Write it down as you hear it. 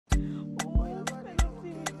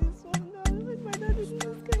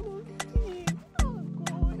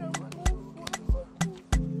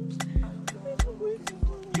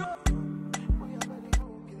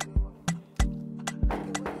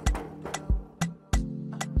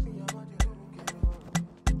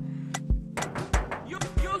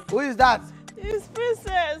Who is that? It's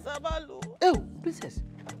Princess Abalu. Oh, Princess.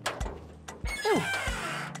 Oh,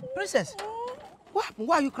 Princess. What happened?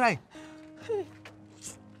 Why are you crying?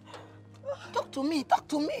 Talk to me. Talk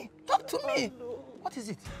to me. Talk to me. What is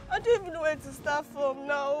it? I don't even know where to start from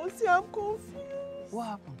now. See, I'm confused. What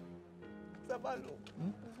happened? Sabalu,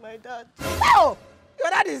 it's my dad. Oh, your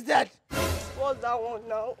dad is dead. What's that one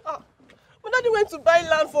now? My daddy went to buy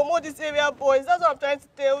land from all these area boys. That's what I'm trying to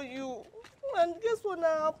tell you. And guess what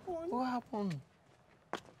now happened? What happened?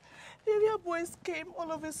 The area boys came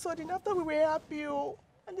all of a sudden after we were happy.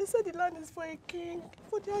 And they said the land is for a king,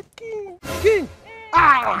 for their king. King?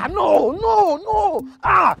 No.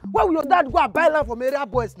 Why will your dad go and buy land from area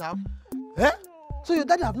boys now? Eh? No. So your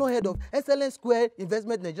dad have not heard of Excellent Square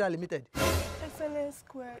Investment Nigeria Limited? Excellent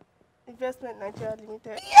Square Investment Nigeria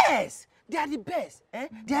Limited? Yes! They are the best. Eh?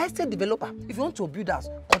 They are estate developer. If you want to build house,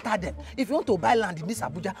 contact them. If you want to buy land in this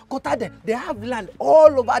Abuja, contact them. They have land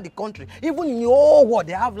all over the country. Even in your whole world,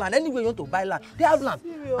 they have land. Anywhere you want to buy land, they have land.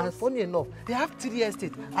 Serious? And funny enough, they have 3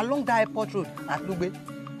 estates along that airport road at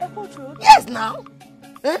Lugbe. Airport road? Yes, now.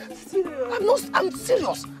 Eh? Serious? I'm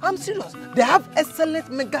serious. I'm serious. They have excellent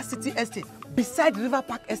mega city estate beside River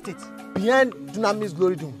Park Estate, behind Dunamis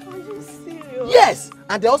Glory Dome. Are you serious? Yes,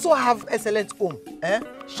 and they also have excellent home,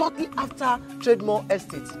 shortly after Trademore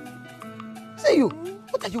Estate. See you.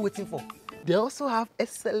 What are you waiting for? They also have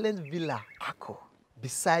excellent villa, Akko,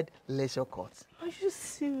 beside Leisure Court. Are you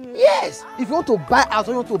serious? Yes. If you want to buy house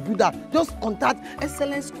or you want to build that, just contact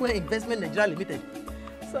Excellent Square Investment Nigeria Limited.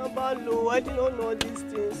 Sabalo, I did not know these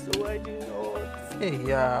things, so I did not. Hey,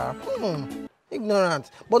 yeah.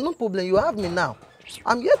 Ignorant. But no problem, you have me now.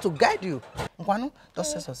 I'm here to guide you. Nkwanu, don't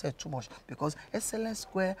stress yourself too much because Excellent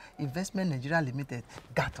Square Investment Nigeria Limited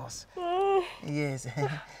got us. Yes.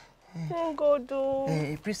 Thank God, though.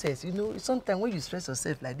 Hey, Princess, you know, sometimes when you stress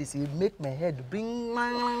yourself like this, it make my head bring.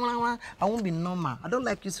 I won't be normal. I don't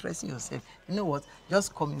like you stressing yourself. You know what?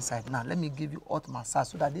 Just come inside now. Let me give you hot massage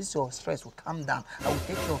so that this your stress will calm down. I will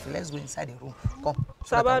take care of you. Let's go inside the room. Come.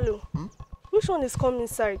 Sabalu, which one is come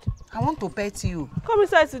inside? I want to pet you. Come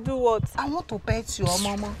inside to do what? I want to pet you,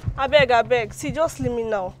 mama. I beg. See, just leave me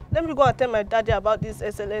now. Let me go and tell my daddy about this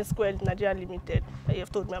SLN Square Nigeria Limited that you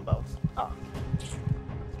have told me about.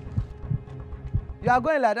 You are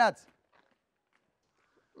going like that?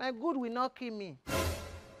 My good will not kill me.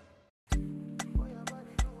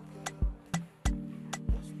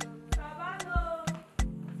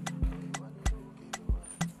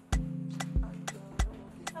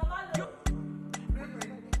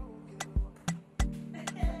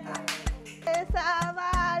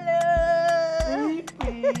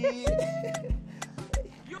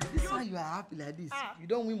 This is why you are happy like this. You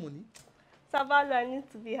don't win money. Sabalo, I need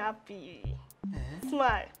to be happy.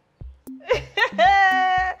 Smile.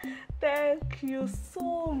 Thank you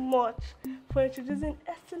so much for introducing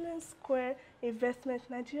Excellent Square Investment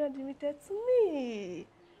Nigeria Limited to me.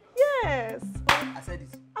 Yes. I said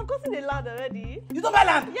this. I've gotten the land already. You don't buy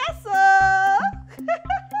land? Yes, sir.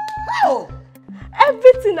 How?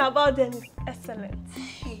 Everything about them is excellent.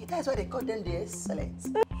 Hey, that's why they call them the excellent.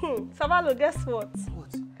 Sabalo, guess what?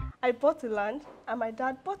 What? I bought the land and my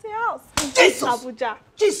dad bought a house in Jesus! Abuja.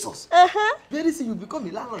 Jesus! Very soon you become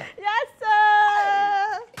a landlord. Yes,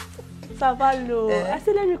 sir! Sabalo, I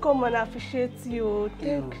said let me come and appreciate you.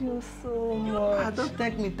 Thank you so much. Don't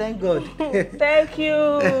thank me, thank God. Thank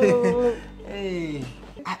you. Hey,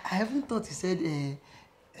 I haven't thought you said you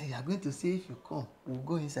are going to say if you come, we'll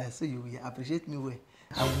go inside so you will appreciate me well.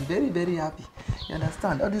 I'll be very, very happy. You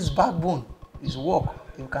understand? All this backbone is work.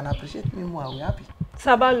 You can appreciate me more, I'll be happy.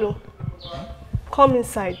 Sabalo, come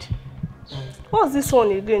inside. What's this one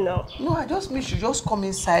again now? No, I just wish you just come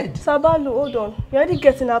inside. Sabalo, hold on. You're already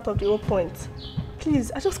getting out of the whole point. Please,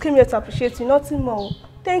 I just came here to appreciate you, nothing more.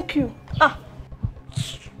 Thank you.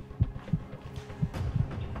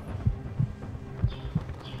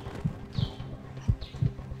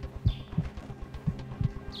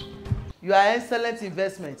 You are excellent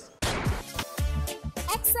investment.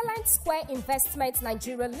 Excellent Square Investment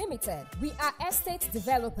Nigeria Limited. We are estate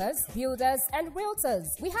developers, builders, and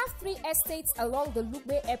realtors. We have 3 estates along the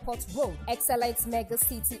Lugbe Airport Road. Excellent Mega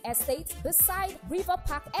City Estate, beside River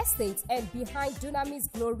Park Estate, and behind Dunamis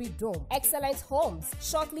Glory Dome. Excellent Homes,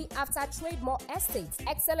 shortly after Trademore Estate.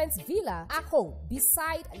 Excellent Villa, Akko,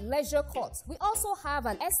 beside Leisure Court. We also have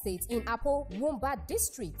an estate in Apo, Rumba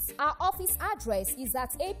District. Our office address is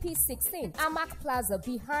at AP16, Amak Plaza,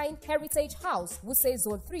 behind Heritage House, Wuse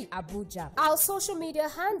Zone 3, Abuja. Our social media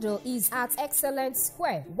handle is at Excellent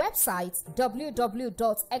Square. Website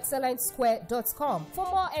www.excellentsquare.com. For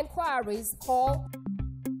more enquiries, call